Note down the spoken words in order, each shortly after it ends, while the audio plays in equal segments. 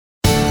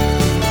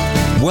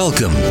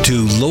Welcome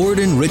to Lord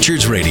and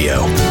Richards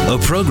Radio, a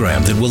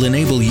program that will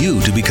enable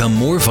you to become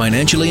more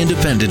financially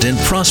independent and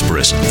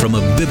prosperous from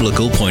a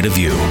biblical point of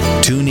view.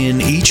 Tune in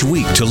each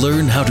week to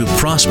learn how to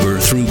prosper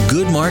through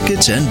good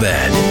markets and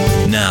bad.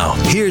 Now,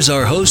 here's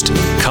our host,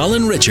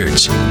 Colin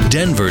Richards,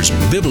 Denver's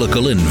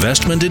biblical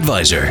investment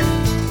advisor.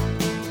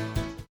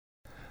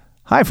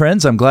 Hi,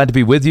 friends. I'm glad to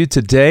be with you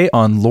today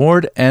on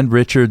Lord and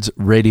Richards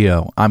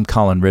Radio. I'm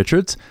Colin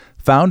Richards,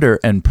 founder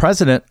and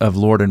president of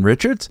Lord and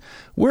Richards.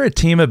 We're a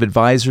team of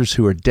advisors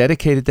who are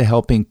dedicated to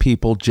helping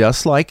people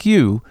just like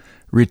you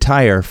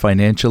retire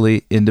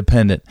financially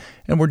independent.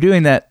 And we're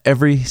doing that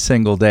every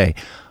single day.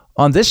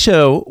 On this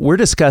show, we're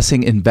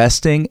discussing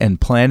investing and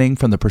planning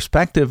from the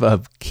perspective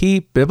of key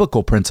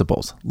biblical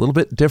principles, a little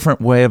bit different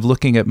way of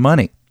looking at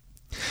money.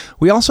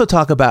 We also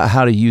talk about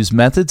how to use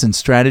methods and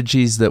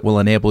strategies that will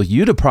enable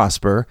you to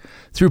prosper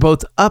through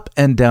both up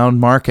and down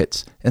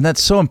markets. And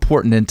that's so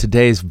important in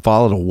today's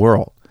volatile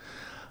world.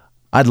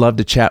 I'd love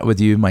to chat with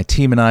you. My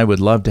team and I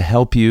would love to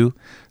help you,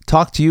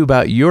 talk to you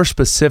about your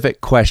specific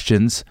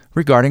questions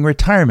regarding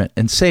retirement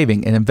and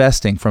saving and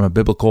investing from a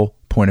biblical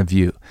point of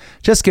view.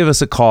 Just give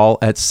us a call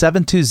at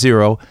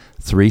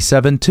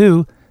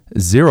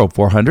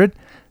 720-372-0400.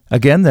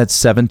 Again, that's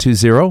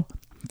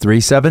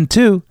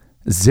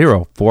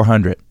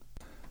 720-372-0400.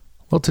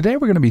 Well, today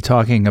we're going to be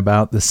talking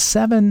about the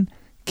 7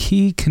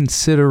 key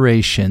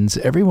considerations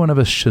every one of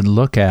us should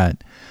look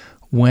at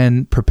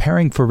when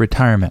preparing for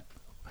retirement.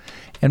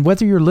 And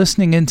whether you're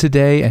listening in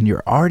today and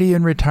you're already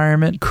in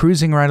retirement,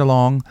 cruising right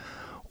along,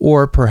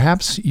 or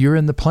perhaps you're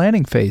in the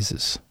planning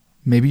phases,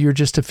 maybe you're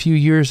just a few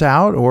years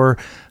out, or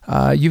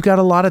you've got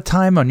a lot of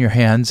time on your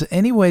hands,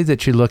 any way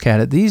that you look at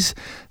it, these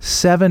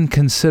 7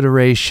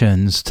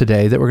 considerations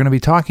today that we're going to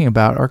be talking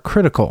about are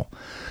critical.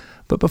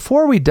 But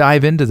before we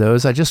dive into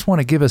those, I just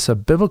want to give us a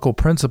biblical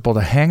principle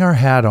to hang our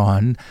hat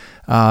on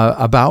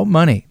about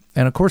money.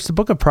 And of course, the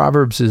book of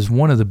Proverbs is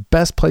one of the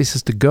best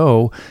places to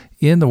go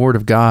in the Word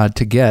of God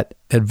to get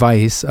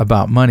advice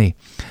about money.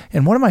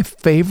 And one of my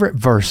favorite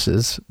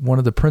verses, one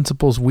of the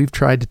principles we've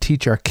tried to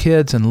teach our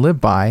kids and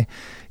live by,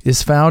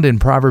 is found in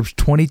Proverbs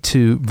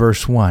 22,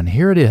 verse 1.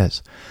 Here it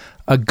is.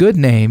 A good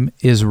name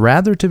is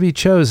rather to be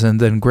chosen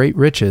than great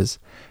riches,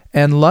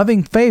 and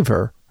loving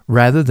favor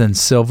rather than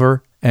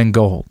silver and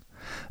gold.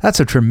 That's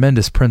a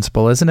tremendous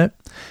principle, isn't it?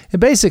 It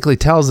basically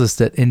tells us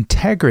that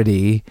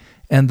integrity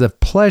and the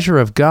pleasure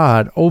of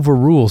God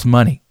overrules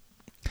money.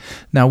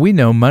 Now, we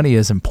know money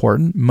is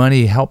important.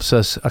 Money helps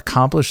us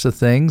accomplish the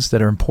things that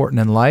are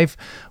important in life,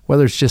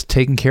 whether it's just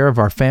taking care of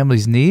our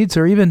family's needs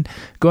or even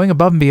going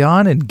above and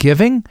beyond and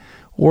giving,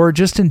 or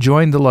just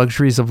enjoying the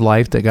luxuries of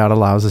life that God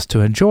allows us to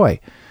enjoy.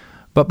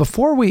 But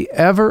before we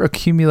ever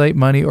accumulate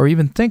money or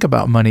even think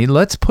about money,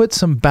 let's put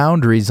some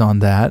boundaries on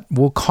that.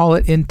 We'll call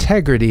it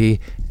integrity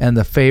and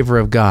the favor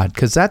of God,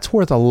 because that's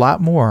worth a lot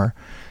more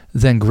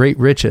than great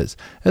riches.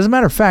 As a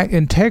matter of fact,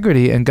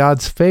 integrity and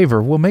God's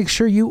favor will make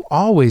sure you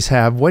always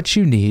have what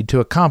you need to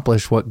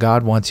accomplish what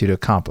God wants you to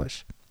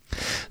accomplish.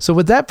 So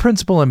with that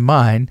principle in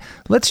mind,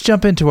 let's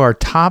jump into our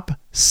top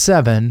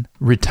 7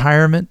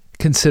 retirement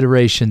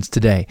considerations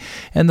today.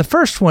 And the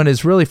first one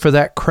is really for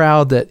that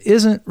crowd that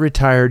isn't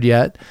retired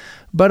yet,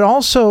 but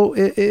also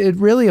it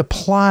really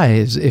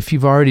applies if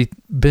you've already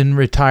been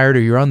retired or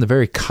you're on the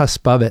very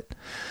cusp of it.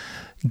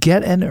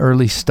 Get an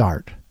early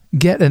start.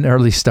 Get an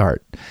early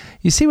start.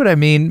 You see what I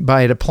mean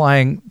by it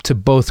applying to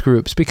both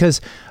groups? Because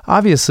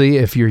obviously,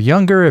 if you're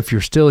younger, if you're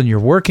still in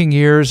your working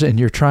years and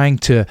you're trying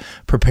to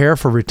prepare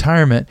for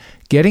retirement,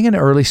 getting an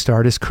early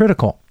start is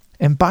critical.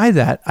 And by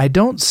that, I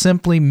don't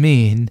simply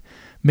mean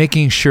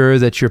making sure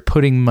that you're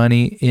putting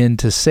money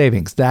into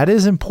savings. That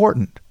is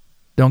important.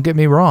 Don't get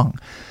me wrong.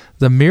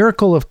 The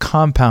miracle of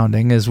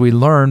compounding, as we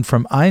learned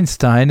from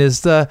Einstein,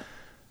 is the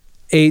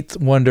 8th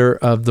wonder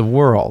of the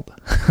world.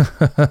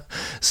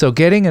 So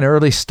getting an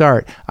early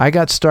start. I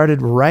got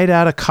started right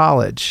out of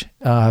college,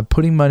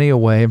 putting money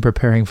away and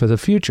preparing for the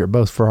future,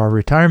 both for our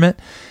retirement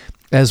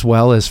as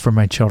well as for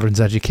my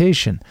children's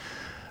education.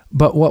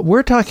 But what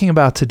we're talking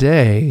about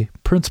today,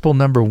 principle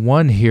number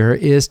 1 here,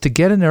 is to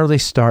get an early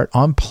start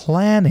on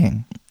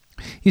planning.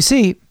 You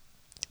see,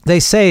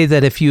 they say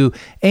that if you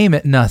aim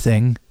at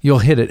nothing, you'll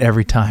hit it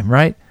every time,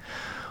 right?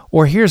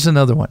 Or here's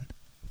another one.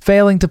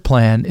 Failing to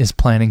plan is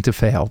planning to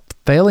fail.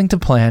 Failing to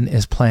plan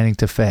is planning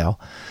to fail.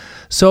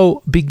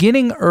 So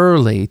beginning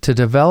early to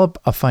develop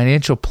a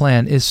financial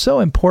plan is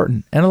so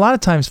important. And a lot of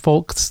times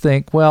folks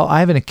think, well, I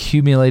haven't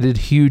accumulated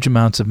huge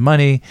amounts of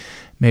money.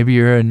 Maybe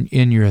you're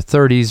in your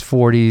 30s,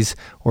 40s,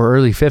 or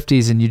early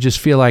 50s, and you just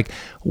feel like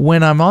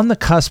when I'm on the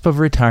cusp of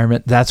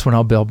retirement, that's when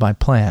I'll build my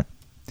plan.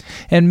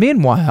 And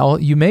meanwhile,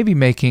 you may be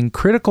making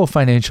critical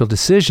financial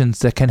decisions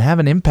that can have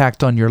an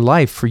impact on your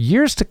life for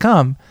years to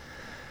come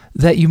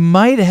that you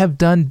might have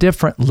done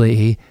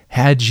differently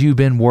had you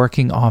been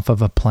working off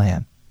of a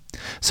plan.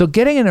 So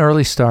getting an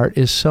early start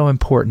is so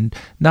important,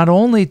 not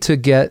only to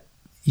get,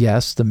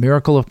 yes, the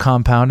miracle of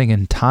compounding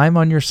and time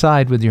on your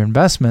side with your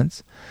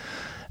investments,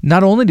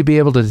 not only to be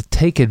able to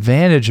take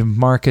advantage of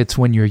markets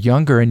when you're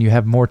younger and you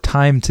have more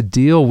time to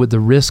deal with the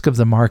risk of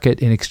the market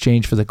in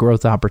exchange for the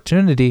growth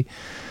opportunity,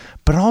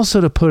 but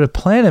also to put a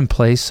plan in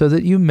place so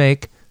that you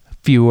make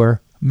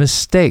fewer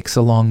mistakes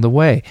along the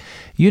way.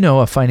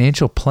 A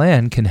financial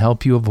plan can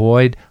help you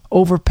avoid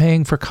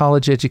overpaying for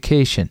college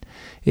education.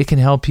 It can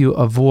help you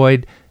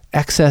avoid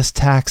excess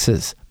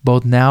taxes,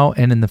 both now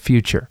and in the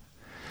future.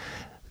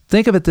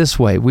 Think of it this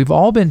way. We've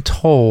all been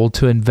told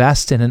to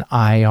invest in an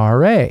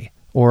IRA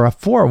or a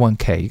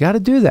 401k. You got to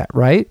do that,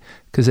 right?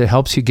 Because it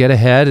helps you get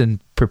ahead and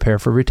prepare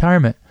for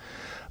retirement.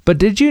 But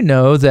did you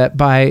know that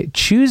by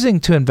choosing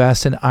to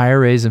invest in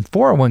IRAs and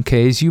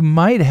 401ks, you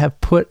might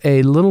have put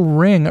a little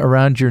ring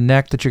around your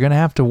neck that you're going to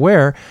have to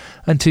wear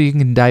until you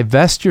can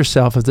divest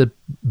yourself of the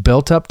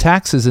built-up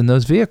taxes in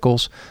those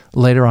vehicles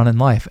later on in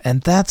life?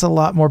 And that's a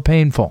lot more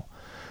painful.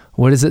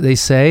 What is it they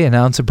say? An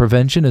ounce of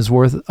prevention is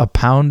worth a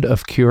pound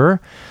of cure.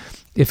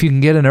 If you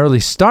can get an early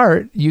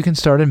start, you can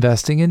start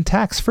investing in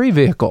tax-free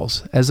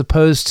vehicles as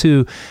opposed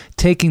to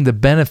taking the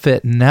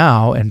benefit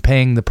now and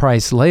paying the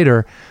price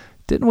later.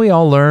 Didn't we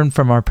all learn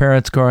from our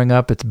parents growing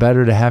up, it's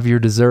better to have your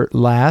dessert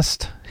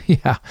last?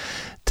 Yeah,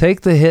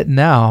 take the hit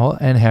now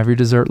and have your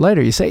dessert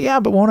later. You say,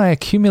 yeah, but won't I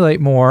accumulate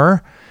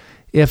more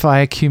if I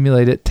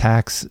accumulate it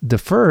tax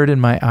deferred in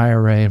my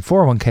IRA and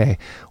 401k?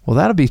 Well,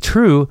 that'll be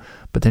true,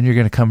 but then you're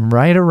going to come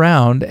right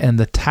around and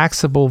the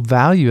taxable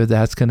value of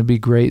that's going to be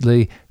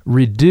greatly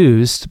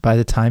reduced by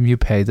the time you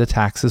pay the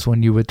taxes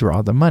when you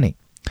withdraw the money.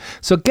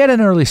 So get an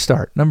early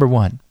start, number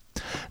one.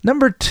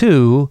 Number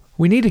two,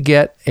 we need to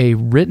get a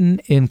written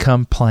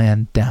income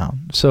plan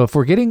down. So if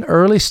we're getting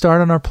early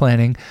start on our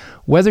planning,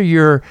 whether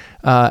you're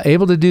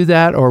able to do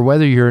that or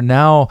whether you're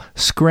now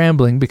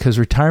scrambling because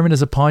retirement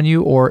is upon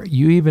you or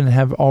you even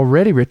have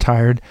already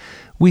retired,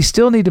 we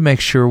still need to make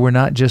sure we're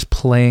not just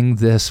playing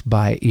this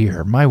by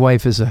ear. My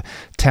wife is a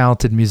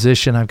talented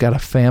musician. I've got a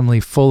family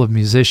full of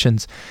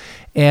musicians.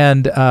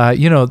 And,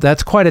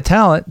 that's quite a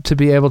talent to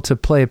be able to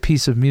play a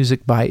piece of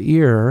music by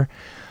ear.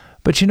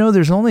 But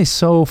there's only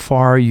so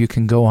far you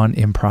can go on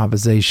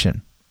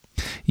improvisation.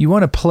 You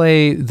want to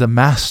play the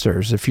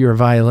masters. If you're a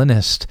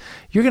violinist,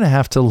 you're going to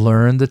have to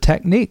learn the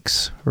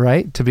techniques,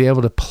 right? To be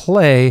able to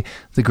play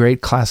the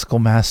great classical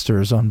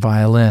masters on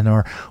violin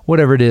or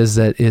whatever it is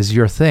that is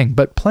your thing.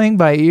 But playing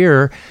by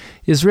ear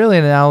is really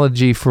an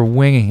analogy for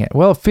winging it.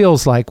 Well, it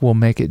feels like we'll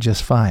make it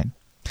just fine.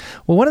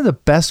 Well, one of the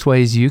best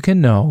ways you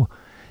can know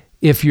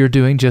if you're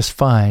doing just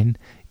fine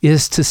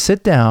is to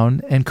sit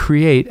down and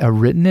create a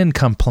written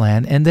income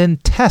plan and then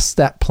test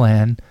that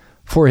plan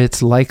for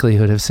its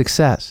likelihood of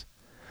success.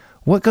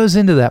 What goes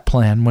into that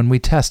plan when we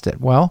test it?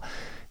 Well,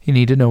 you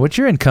need to know what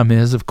your income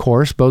is, of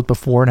course, both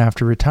before and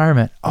after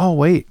retirement. Oh,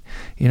 wait,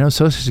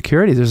 Social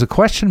Security, there's a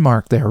question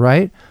mark there,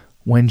 right?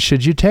 When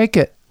should you take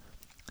it?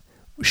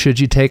 Should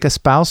you take a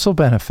spousal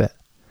benefit?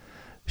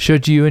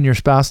 Should you and your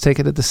spouse take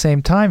it at the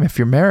same time if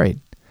you're married?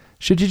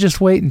 Should you just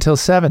wait until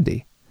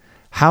 70?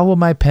 How will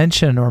my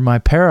pension or my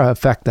para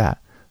affect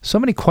that? So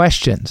many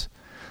questions.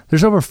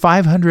 There's over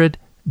 500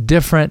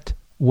 different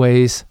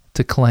ways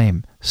to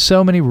claim.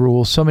 So many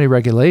rules, so many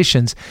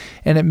regulations,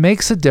 and it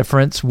makes a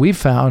difference, we've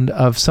found,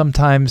 of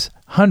sometimes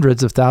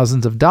hundreds of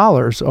thousands of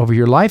dollars over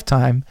your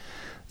lifetime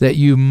that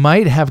you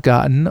might have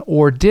gotten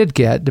or did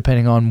get,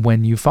 depending on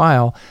when you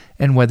file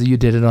and whether you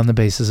did it on the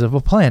basis of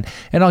a plan.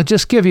 And I'll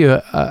just give you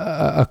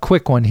a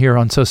quick one here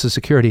on Social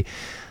Security.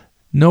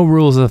 No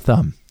rules of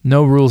thumb.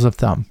 No rules of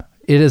thumb.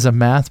 It is a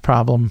math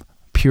problem,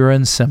 pure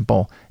and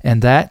simple,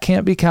 and that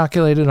can't be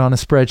calculated on a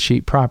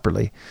spreadsheet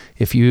properly.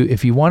 If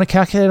you want to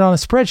calculate it on a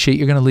spreadsheet,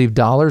 you're going to leave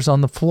dollars on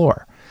the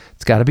floor.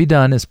 It's got to be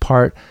done as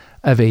part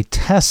of a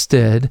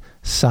tested,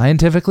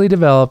 scientifically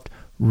developed,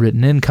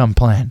 written income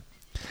plan.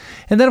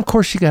 And then, of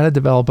course, you got to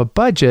develop a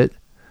budget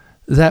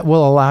that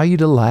will allow you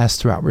to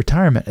last throughout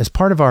retirement. As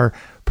part of our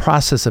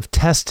process of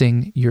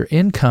testing your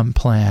income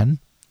plan,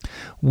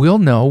 we'll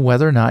know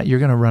whether or not you're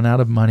going to run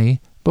out of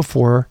money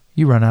before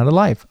you run out of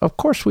life. Of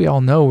course, we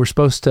all know we're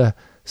supposed to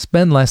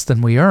spend less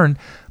than we earn,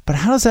 but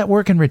how does that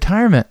work in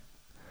retirement?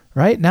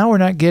 Right? Now we're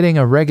not getting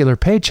a regular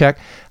paycheck.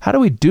 How do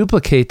we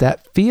duplicate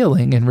that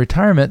feeling in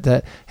retirement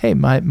that, hey,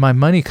 my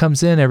money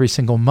comes in every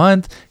single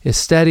month, it's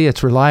steady,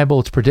 it's reliable,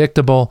 it's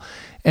predictable,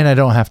 and I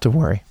don't have to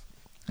worry?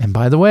 And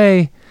by the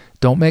way,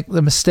 don't make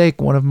the mistake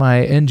one of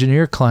my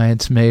engineer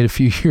clients made a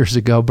few years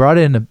ago, brought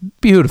in a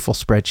beautiful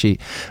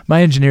spreadsheet.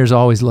 My engineers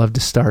always love to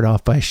start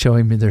off by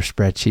showing me their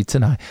spreadsheets,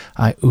 and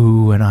I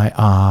ooh and I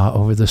ah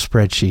over the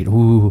spreadsheet.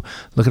 Ooh,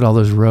 look at all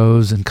those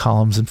rows and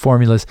columns and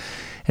formulas.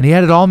 And he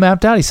had it all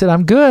mapped out. He said,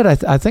 I'm good.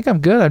 I think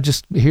I'm good. I'm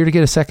just here to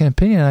get a second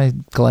opinion. I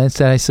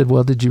glanced at it. I said,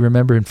 well, did you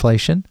remember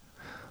inflation?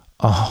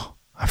 Oh,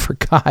 I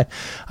forgot.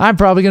 I'm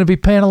probably going to be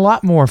paying a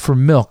lot more for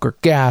milk or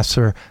gas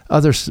or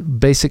other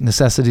basic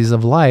necessities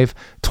of life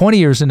 20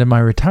 years into my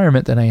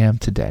retirement than I am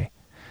today.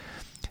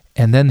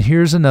 And then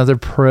here's another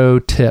pro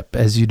tip.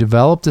 As you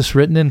develop this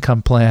written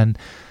income plan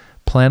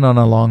on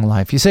a long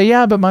life. You say,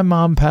 yeah, but my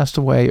mom passed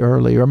away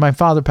early, or my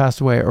father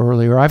passed away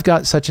early, or I've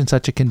got such and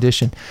such a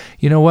condition.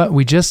 You know what?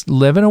 We just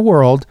live in a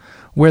world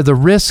where the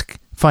risk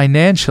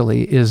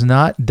financially is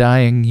not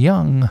dying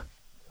young,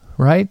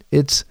 right?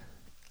 It's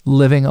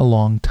living a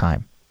long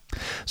time.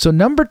 So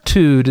number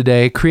 2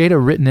 today, create a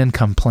written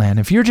income plan.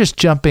 If you're just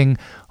jumping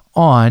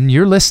on,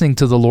 you're listening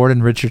to the Lord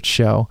and Richards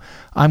Show.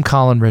 I'm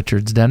Colin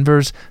Richards,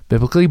 Denver's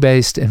biblically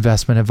based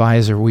investment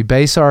advisor. We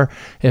base our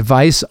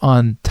advice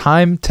on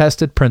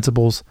time-tested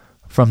principles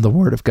from the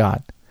Word of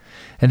God.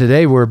 And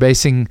today we're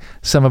basing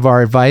some of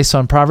our advice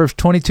on Proverbs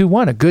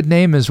 22:1. A good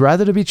name is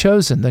rather to be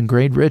chosen than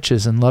great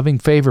riches, and loving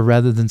favor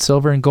rather than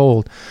silver and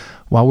gold.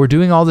 While we're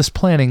doing all this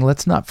planning,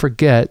 let's not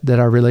forget that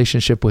our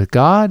relationship with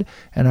God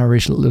and our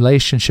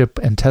relationship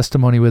and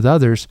testimony with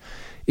others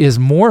is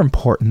more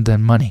important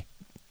than money.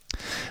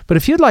 But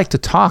if you'd like to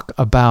talk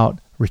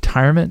about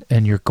retirement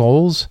and your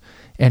goals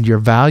and your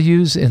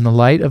values in the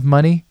light of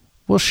money,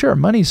 well, sure,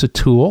 money's a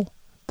tool.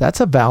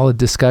 That's a valid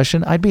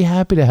discussion. I'd be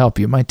happy to help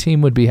you. My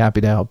team would be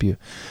happy to help you.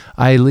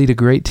 I lead a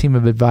great team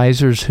of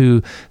advisors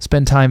who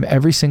spend time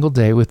every single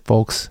day with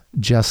folks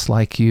just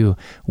like you.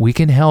 We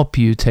can help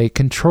you take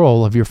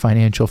control of your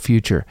financial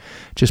future.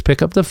 Just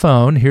pick up the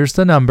phone. Here's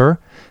the number,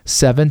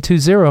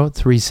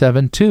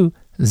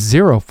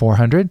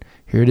 720-372-0400.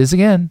 Here it is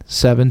again,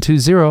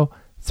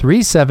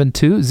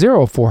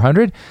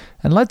 720-372-0400,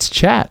 and let's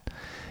chat.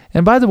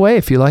 And by the way,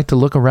 if you like to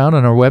look around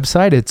on our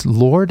website, it's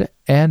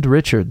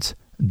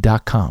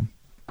lordandrichards.com.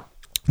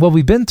 Well,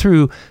 we've been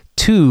through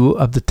 2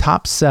 of the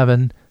top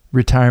 7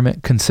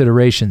 retirement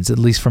considerations, at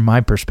least from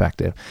my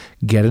perspective.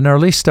 Get an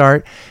early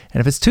start, and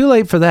if it's too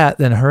late for that,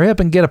 then hurry up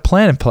and get a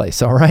plan in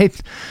place, all right?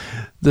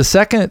 The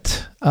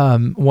second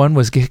one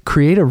was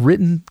create a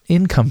written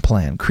income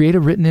plan. Create a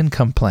written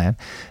income plan.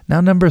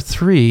 Now, number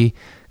 3,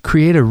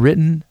 create a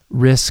written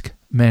risk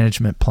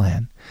management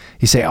plan.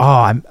 You say,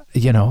 I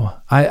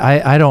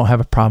don't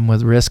have a problem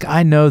with risk.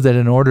 I know that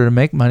in order to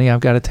make money,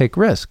 I've got to take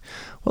risk.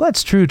 Well,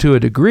 that's true to a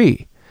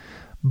degree,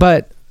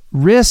 but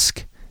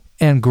risk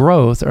and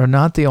growth are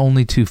not the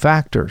only 2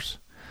 factors.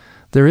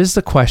 There is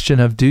the question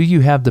of, do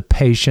you have the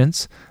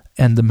patience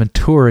and the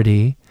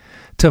maturity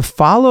to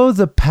follow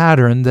the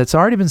pattern that's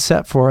already been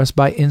set for us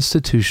by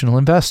institutional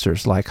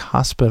investors like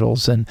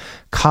hospitals and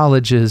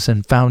colleges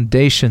and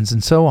foundations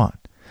and so on?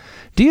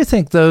 Do you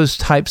think those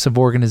types of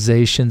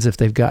organizations, if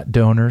they've got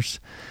donors,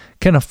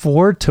 can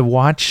afford to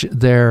watch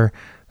their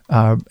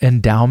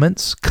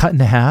endowments cut in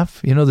half?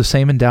 You know, the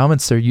same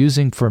endowments they're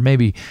using for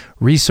maybe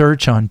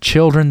research on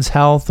children's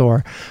health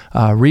or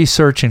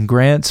research and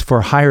grants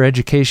for higher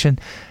education.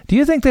 Do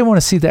you think they want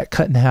to see that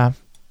cut in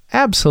half?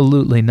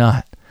 Absolutely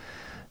not.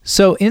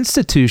 So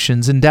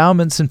institutions,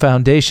 endowments, and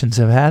foundations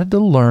have had to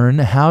learn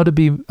how to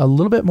be a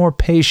little bit more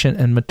patient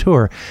and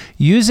mature,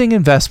 using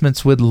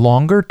investments with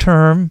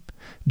longer-term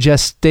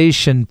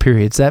gestation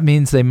periods. That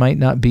means they might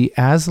not be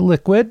as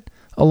liquid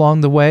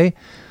along the way,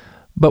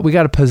 but we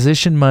got to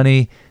position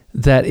money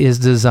that is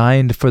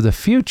designed for the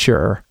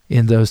future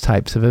in those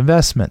types of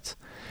investments.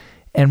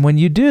 And when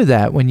you do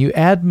that, when you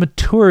add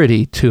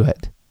maturity to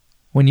it,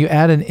 when you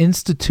add an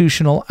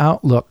institutional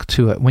outlook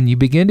to it, when you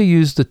begin to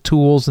use the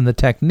tools and the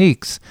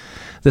techniques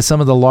that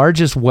some of the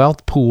largest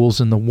wealth pools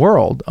in the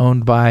world,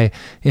 owned by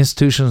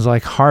institutions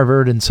like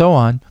Harvard and so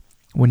on,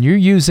 when you're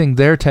using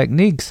their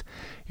techniques,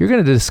 you're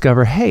going to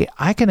discover, hey,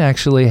 I can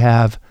actually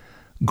have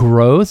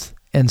growth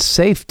and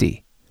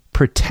safety,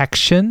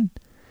 protection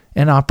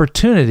and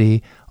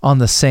opportunity on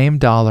the same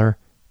dollar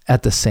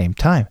at the same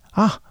time.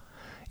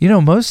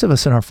 Most of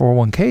us in our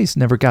 401ks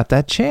never got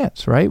that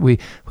chance, right? We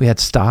had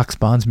stocks,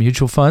 bonds,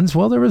 mutual funds.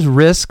 Well, there was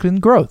risk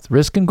and growth.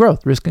 If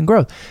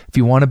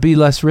you want to be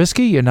less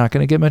risky, you're not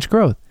going to get much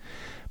growth.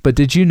 But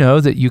did you know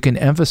that you can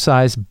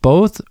emphasize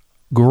both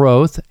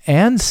growth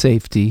and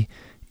safety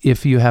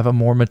if you have a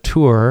more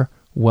mature,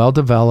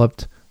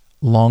 well-developed,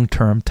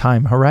 long-term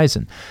time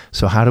horizon?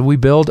 So how do we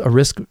build a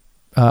written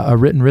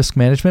risk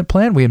management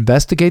plan? We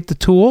investigate the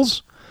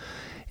tools,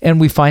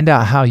 and we find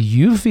out how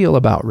you feel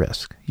about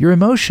risk, your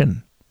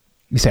emotion.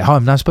 You say,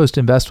 I'm not supposed to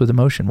invest with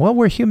emotion. Well,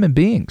 we're human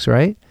beings,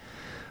 right?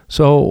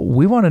 So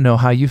we want to know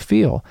how you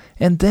feel.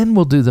 And then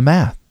we'll do the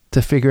math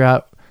to figure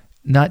out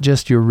not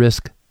just your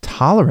risk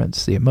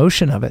tolerance, the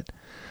emotion of it,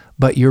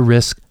 but your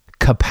risk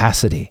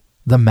capacity,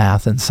 the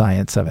math and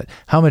science of it.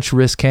 How much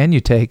risk can you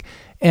take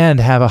and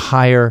have a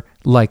higher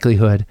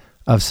likelihood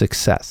of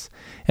success?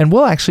 And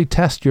we'll actually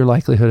test your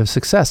likelihood of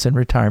success in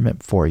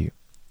retirement for you.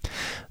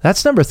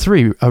 That's number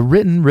 3, a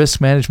written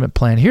risk management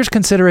plan. Here's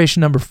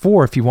consideration number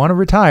 4. If you want to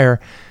retire,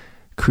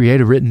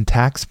 create a written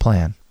tax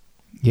plan.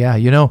 Yeah,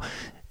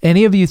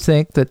 any of you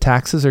think that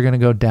taxes are going to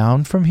go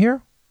down from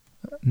here?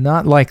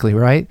 Not likely,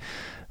 right?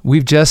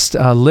 We've just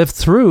lived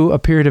through a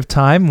period of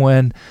time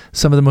when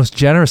some of the most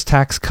generous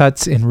tax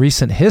cuts in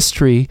recent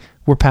history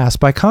were passed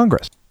by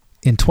Congress.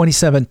 In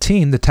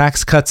 2017, the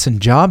Tax Cuts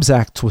and Jobs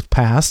Act was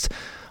passed,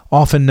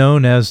 often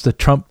known as the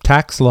Trump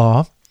tax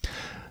law,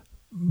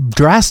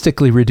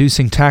 drastically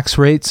reducing tax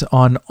rates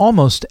on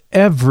almost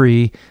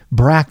every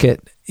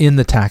bracket in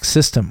the tax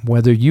system,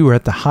 whether you are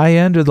at the high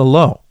end or the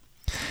low,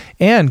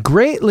 and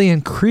greatly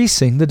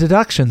increasing the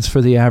deductions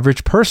for the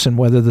average person,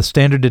 whether the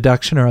standard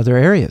deduction or other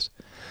areas.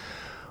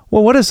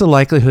 Well, what is the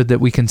likelihood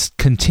that we can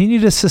continue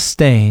to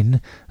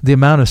sustain the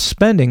amount of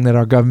spending that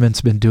our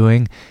government's been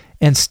doing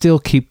and still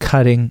keep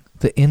cutting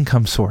the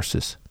income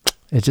sources?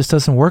 It just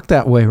doesn't work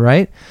that way,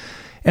 right?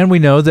 And we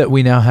know that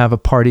we now have a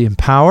party in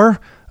power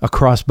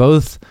across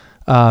both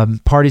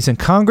parties in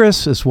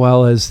Congress as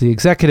well as the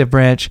executive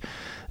branch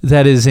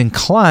that is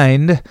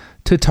inclined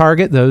to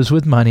target those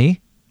with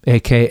money,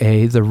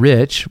 aka the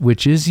rich,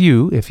 which is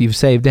you if you've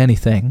saved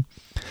anything,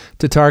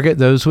 to target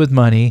those with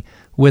money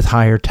with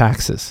higher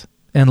taxes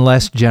and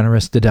less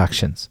generous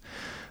deductions.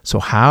 So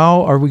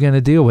how are we going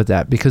to deal with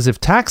that? Because if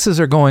taxes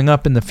are going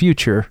up in the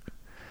future,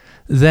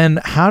 then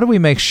how do we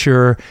make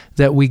sure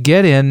that we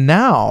get in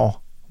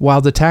now while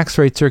the tax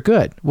rates are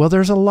good? Well,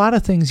 there's a lot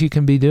of things you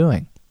can be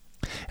doing.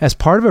 As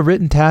part of a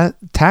written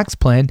tax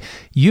plan,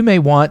 you may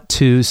want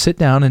to sit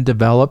down and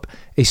develop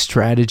a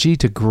strategy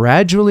to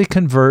gradually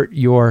convert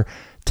your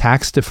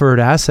tax-deferred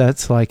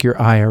assets like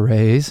your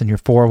IRAs and your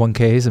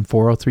 401ks and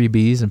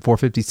 403bs and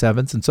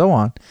 457s and so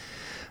on,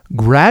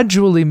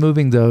 gradually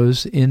moving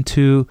those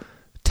into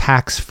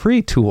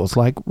tax-free tools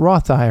like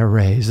Roth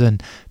IRAs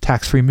and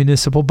tax-free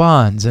municipal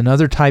bonds and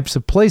other types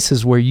of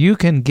places where you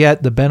can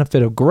get the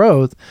benefit of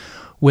growth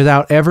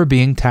without ever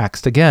being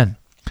taxed again.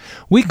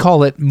 We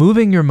call it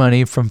moving your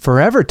money from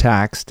forever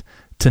taxed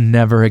to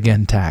never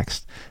again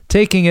taxed,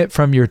 taking it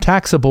from your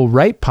taxable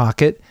right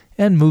pocket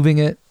and moving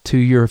it to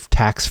your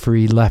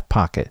tax-free left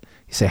pocket.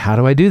 You say, how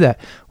do I do that?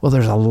 Well,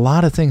 there's a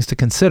lot of things to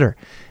consider.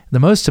 The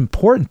most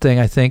important thing,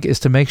 I think, is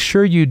to make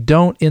sure you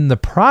don't, in the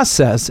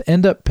process,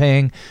 end up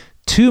paying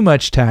too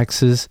much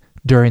taxes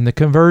during the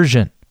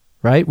conversion,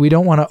 right? We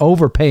don't want to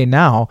overpay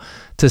now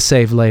to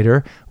save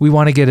later. We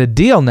want to get a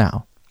deal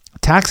now.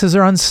 Taxes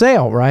are on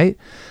sale, right?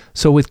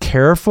 So with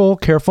careful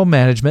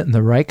management and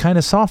the right kind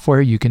of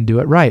software, you can do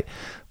it right.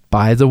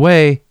 By the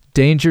way,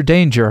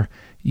 danger,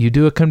 you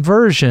do a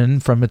conversion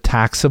from a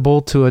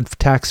taxable to a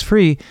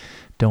tax-free,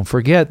 don't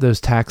forget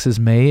those taxes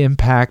may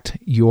impact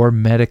your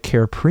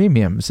Medicare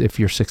premiums if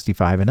you're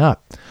 65 and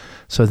up.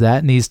 So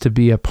that needs to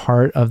be a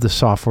part of the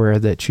software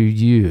that you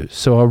use.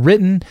 So a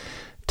written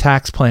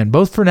tax plan,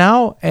 both for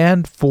now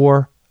and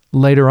for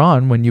later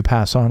on when you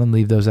pass on and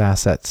leave those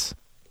assets.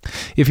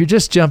 If you're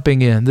just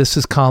jumping in, this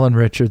is Colin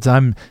Richards.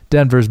 I'm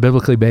Denver's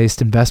biblically based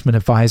investment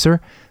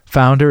advisor,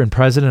 founder and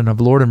president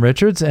of Lord &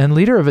 Richards, and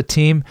leader of a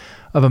team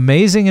of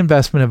amazing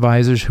investment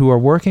advisors who are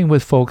working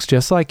with folks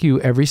just like you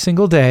every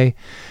single day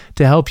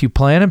to help you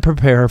plan and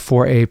prepare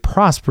for a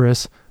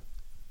prosperous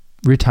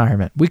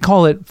retirement. We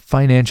call it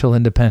financial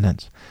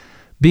independence.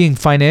 Being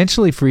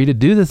financially free to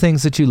do the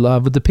things that you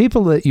love with the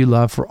people that you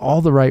love for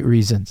all the right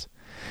reasons.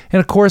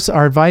 And of course,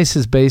 our advice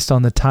is based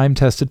on the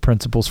time-tested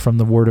principles from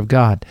the Word of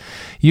God.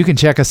 You can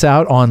check us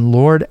out on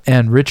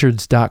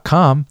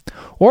lordandrichards.com,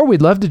 or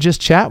we'd love to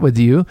just chat with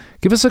you.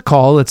 Give us a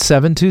call at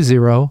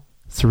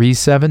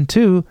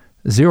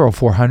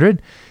 720-372-0400.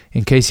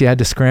 In case you had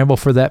to scramble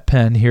for that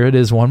pen, here it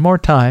is one more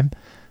time,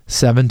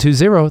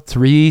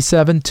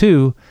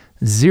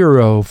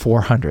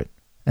 720-372-0400.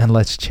 And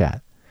let's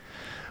chat.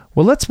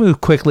 Well, let's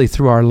move quickly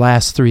through our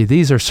last three.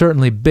 These are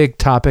certainly big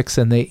topics,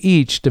 and they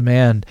each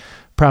demand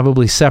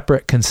probably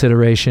separate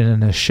consideration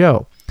in a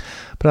show.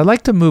 But I'd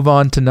like to move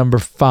on to number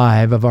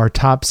 5 of our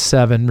top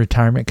 7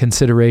 retirement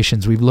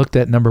considerations. We've looked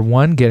at number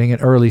 1, getting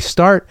an early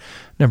start.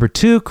 Number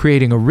 2,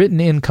 creating a written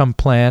income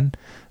plan.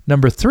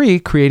 Number 3,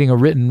 creating a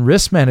written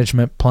risk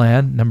management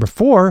plan. Number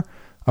 4,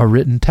 a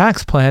written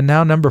tax plan.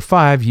 Now number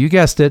 5, you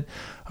guessed it,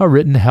 a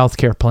written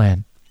healthcare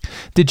plan.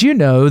 Did you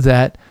know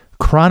that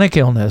chronic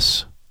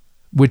illness,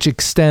 which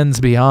extends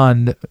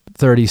beyond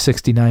 30,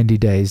 60, 90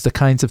 days, the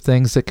kinds of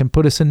things that can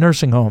put us in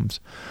nursing homes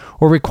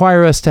or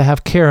require us to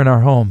have care in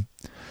our home,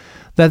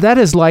 that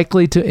is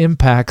likely to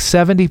impact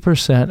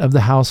 70% of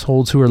the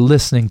households who are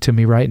listening to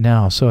me right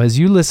now. So as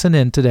you listen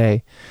in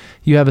today,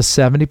 you have a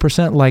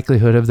 70%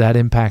 likelihood of that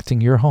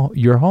impacting your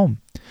home.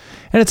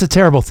 And it's a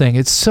terrible thing.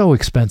 It's so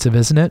expensive,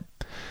 isn't it?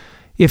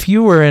 If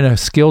you were in a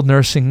skilled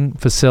nursing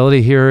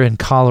facility here in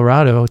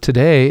Colorado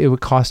today, it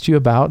would cost you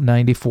about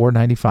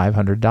 $9,400,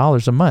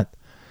 $9,500 a month.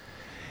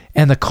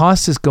 And the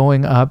cost is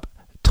going up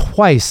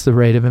twice the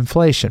rate of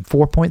inflation,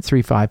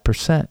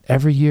 4.35%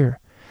 every year.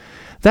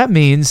 That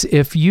means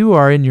if you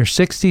are in your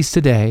 60s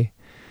today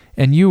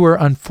and you were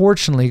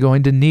unfortunately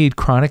going to need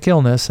chronic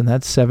illness, and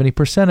that's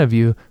 70% of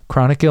you,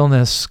 chronic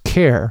illness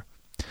care,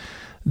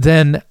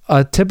 then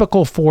a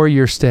typical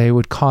 4-year stay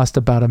would cost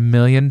about $1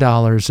 million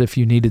if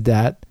you needed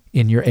that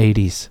in your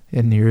 80s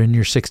and you're in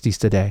your 60s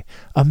today.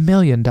 $1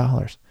 million.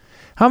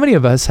 How many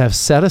of us have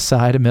set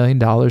aside $1 million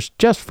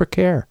just for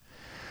care?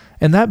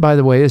 And that, by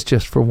the way, is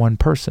just for one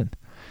person.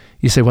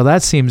 You say, well,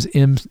 that seems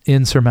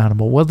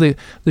insurmountable. Well, the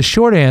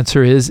short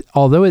answer is,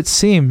 although it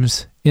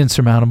seems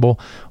insurmountable,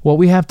 what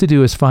we have to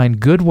do is find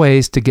good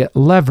ways to get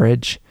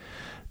leverage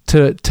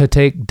to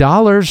take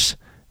dollars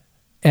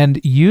and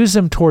use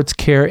them towards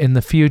care in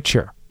the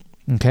future.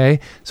 Okay,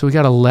 so we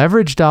got to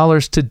leverage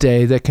dollars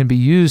today that can be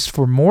used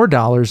for more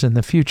dollars in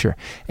the future.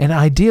 And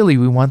ideally,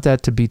 we want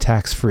that to be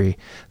tax-free.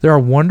 There are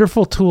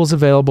wonderful tools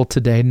available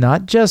today,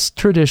 not just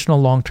traditional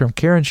long-term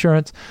care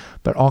insurance,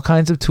 but all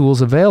kinds of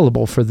tools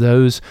available for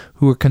those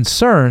who are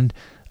concerned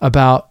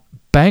about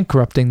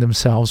bankrupting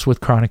themselves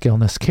with chronic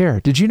illness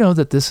care. Did you know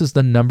that this is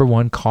the number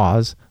one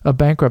cause of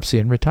bankruptcy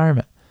in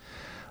retirement?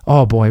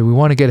 Oh boy, we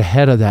want to get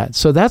ahead of that.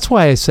 So that's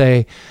why I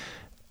say,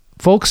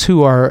 folks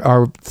who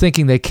are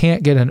thinking they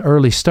can't get an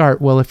early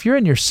start, well, if you're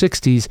in your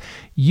 60s,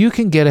 you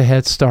can get a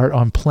head start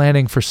on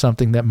planning for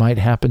something that might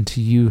happen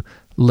to you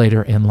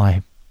later in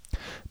life.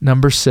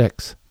 Number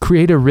 6,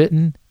 create a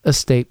written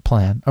estate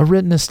plan. A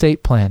written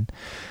estate plan.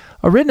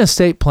 A written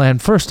estate plan,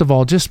 first of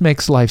all, just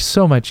makes life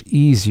so much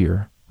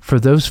easier for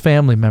those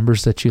family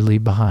members that you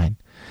leave behind.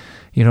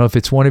 You know, if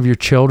it's one of your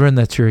children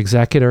that's your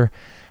executor,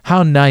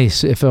 how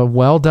nice if a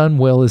well-done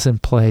will is in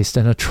place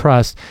and a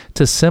trust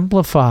to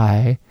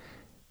simplify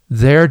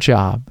their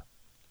job.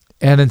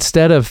 And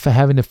instead of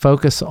having to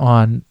focus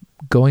on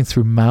going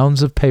through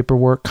mounds of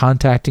paperwork,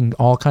 contacting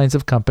all kinds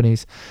of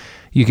companies,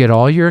 you get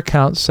all your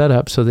accounts set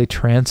up so they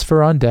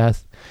transfer on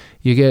death.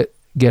 You get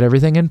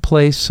everything in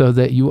place so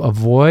that you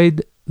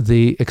avoid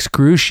the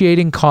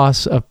excruciating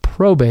costs of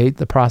probate,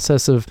 the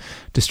process of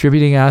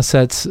distributing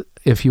assets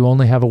if you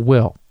only have a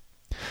will.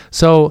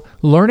 So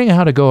learning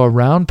how to go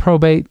around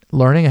probate,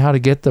 learning how to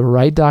get the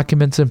right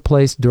documents in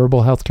place,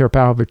 durable healthcare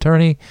power of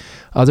attorney,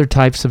 other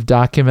types of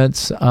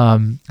documents,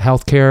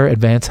 healthcare,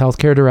 advanced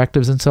healthcare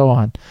directives, and so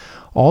on.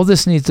 All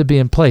this needs to be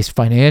in place,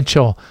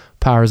 financial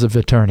powers of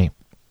attorney.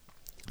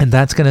 And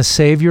that's going to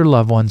save your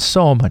loved ones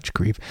so much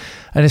grief.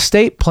 An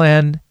estate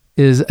plan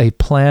is a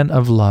plan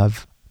of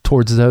love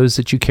towards those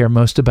that you care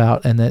most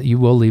about and that you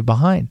will leave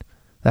behind.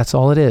 That's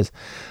all it is.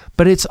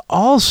 But it's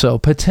also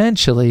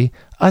potentially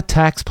a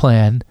tax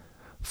plan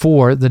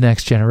for the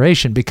next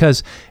generation,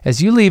 because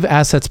as you leave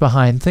assets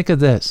behind, think of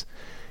this.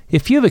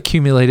 If you've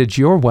accumulated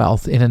your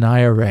wealth in an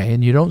IRA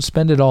and you don't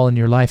spend it all in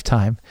your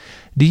lifetime,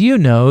 do you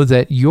know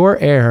that your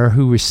heir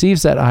who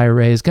receives that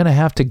IRA is going to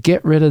have to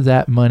get rid of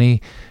that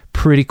money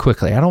pretty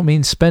quickly? I don't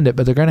mean spend it,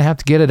 but they're going to have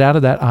to get it out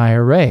of that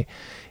IRA. It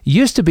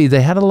used to be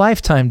they had a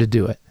lifetime to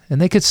do it, and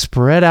they could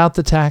spread out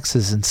the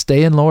taxes and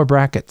stay in lower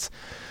brackets.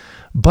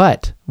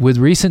 But with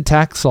recent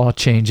tax law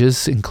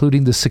changes,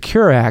 including the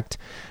Secure Act,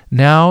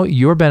 now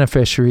your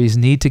beneficiaries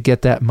need to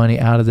get that money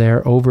out of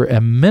there over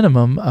a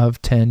minimum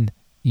of 10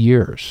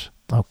 years,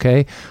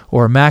 okay?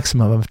 Or a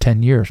maximum of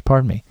 10 years,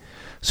 pardon me.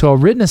 So a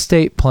written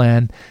estate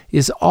plan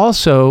is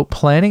also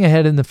planning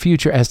ahead in the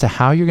future as to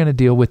how you're going to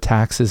deal with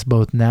taxes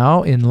both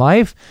now in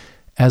life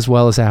as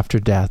well as after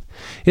death.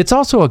 It's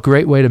also a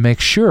great way to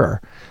make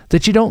sure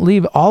that you don't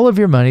leave all of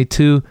your money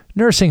to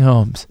nursing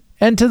homes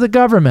and to the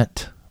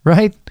government,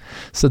 right?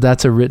 So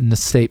that's a written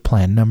estate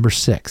plan, number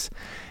 6.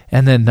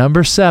 And then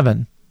number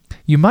 7,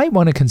 you might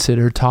want to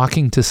consider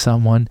talking to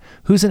someone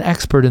who's an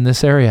expert in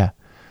this area.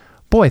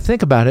 Boy,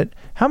 think about it.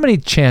 How many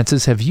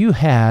chances have you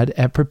had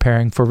at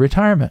preparing for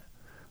retirement?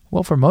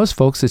 Well, for most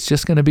folks, it's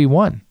just going to be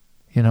one,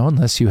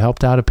 unless you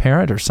helped out a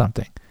parent or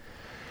something.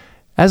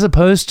 As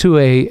opposed to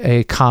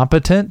a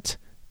competent,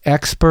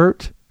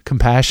 expert,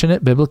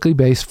 compassionate, biblically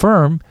based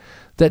firm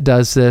that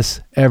does this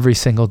every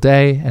single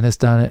day and has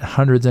done it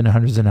hundreds and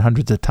hundreds and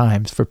hundreds of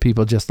times for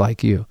people just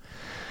like you.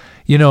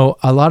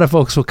 A lot of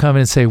folks will come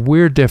in and say,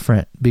 we're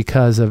different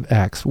because of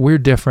X. We're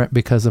different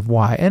because of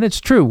Y. And it's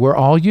true. We're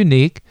all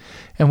unique,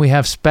 and we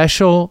have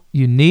special,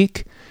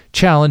 unique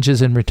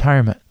challenges in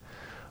retirement.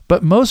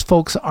 But most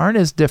folks aren't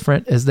as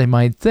different as they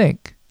might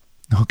think.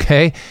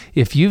 Okay?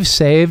 If you've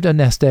saved a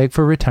nest egg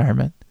for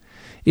retirement,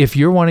 if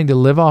you're wanting to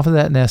live off of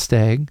that nest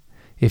egg,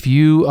 if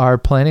you are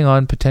planning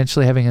on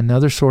potentially having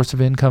another source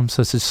of income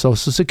such as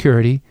Social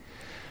Security,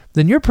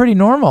 then you're pretty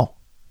normal.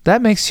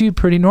 That makes you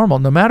pretty normal.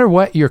 No matter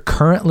what you're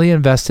currently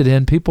invested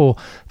in, people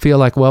feel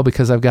like, well,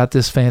 because I've got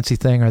this fancy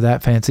thing or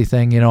that fancy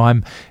thing,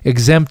 I'm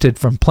exempted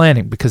from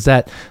planning because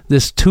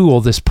this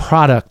tool, this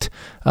product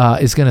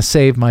is going to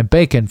save my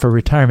bacon for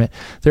retirement.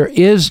 There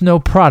is no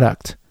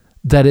product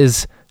that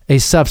is a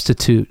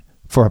substitute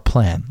for a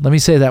plan. Let me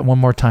say that one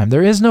more time.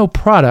 There is no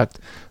product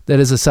that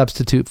is a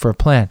substitute for a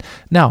plan.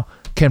 Now,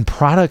 can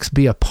products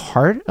be a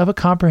part of a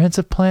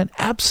comprehensive plan?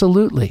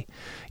 Absolutely.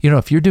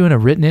 If you're doing a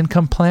written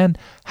income plan,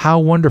 how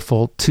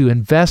wonderful to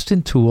invest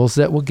in tools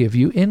that will give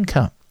you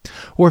income.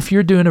 Or if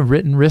you're doing a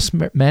written risk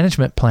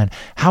management plan,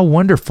 how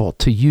wonderful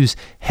to use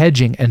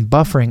hedging and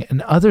buffering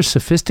and other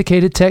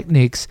sophisticated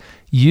techniques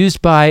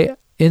used by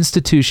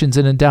institutions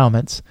and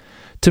endowments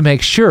to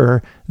make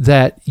sure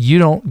that you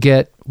don't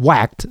get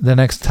whacked the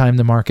next time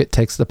the market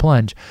takes the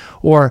plunge.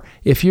 Or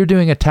if you're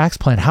doing a tax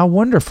plan, how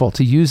wonderful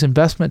to use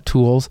investment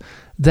tools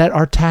that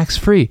are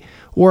tax-free.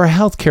 Or a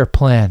healthcare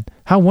plan,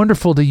 how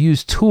wonderful to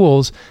use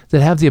tools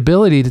that have the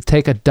ability to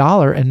take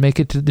 $1 and make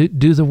it to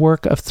do the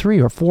work of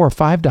 $3 or $4 or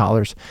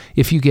 $5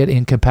 if you get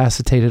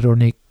incapacitated or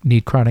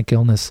need chronic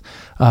illness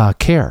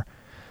care.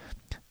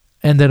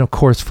 And then, of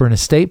course, for an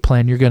estate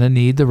plan, you're going to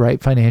need the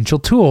right financial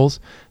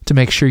tools to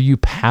make sure you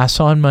pass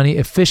on money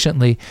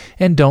efficiently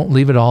and don't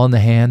leave it all in the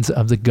hands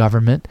of the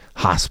government,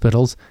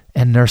 hospitals,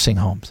 and nursing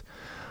homes.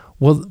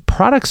 Well,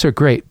 products are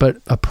great, but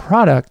a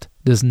product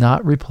does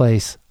not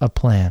replace a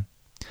plan.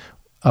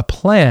 A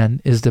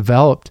plan is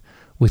developed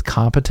with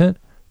competent,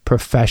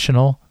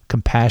 professional,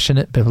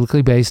 compassionate,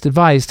 biblically based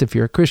advice, if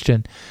you're a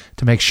Christian,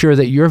 to make sure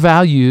that your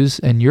values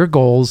and your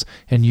goals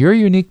and your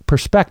unique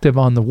perspective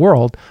on the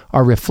world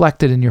are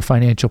reflected in your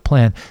financial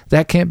plan.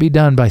 That can't be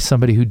done by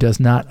somebody who does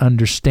not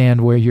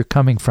understand where you're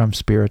coming from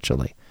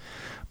spiritually.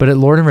 But at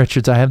Lord &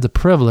 Richards, I have the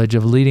privilege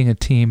of leading a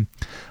team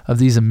of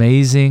these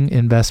amazing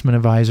investment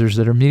advisors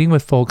that are meeting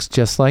with folks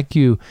just like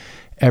you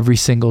every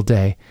single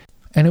day.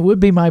 And it would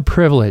be my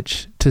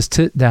privilege to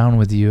sit down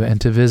with you and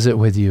to visit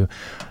with you.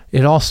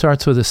 It all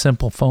starts with a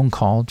simple phone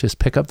call. Just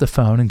pick up the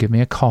phone and give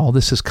me a call.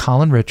 This is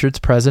Colin Richards,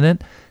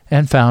 president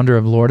and founder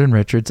of Lord &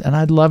 Richards, and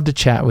I'd love to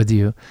chat with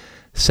you.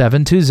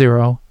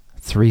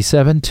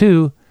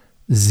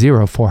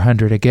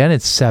 720-372-0400. Again,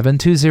 it's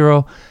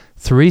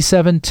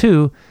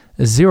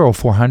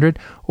 720-372-0400.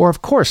 Or,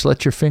 of course,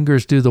 let your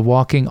fingers do the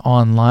walking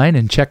online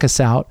and check us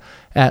out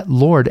at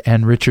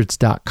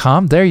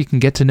lordandrichards.com. There you can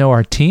get to know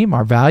our team,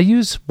 our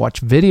values,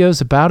 watch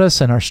videos about us,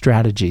 and our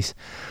strategies.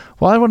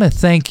 Well, I want to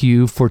thank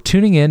you for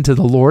tuning in to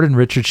the Lord &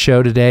 Richards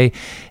Show today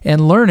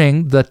and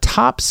learning the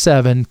top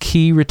 7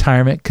 key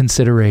retirement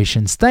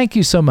considerations. Thank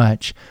you so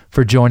much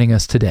for joining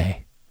us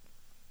today.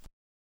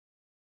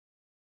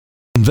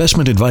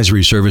 Investment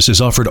advisory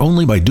services offered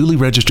only by duly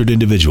registered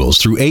individuals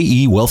through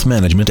AE Wealth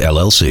Management,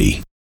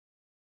 LLC.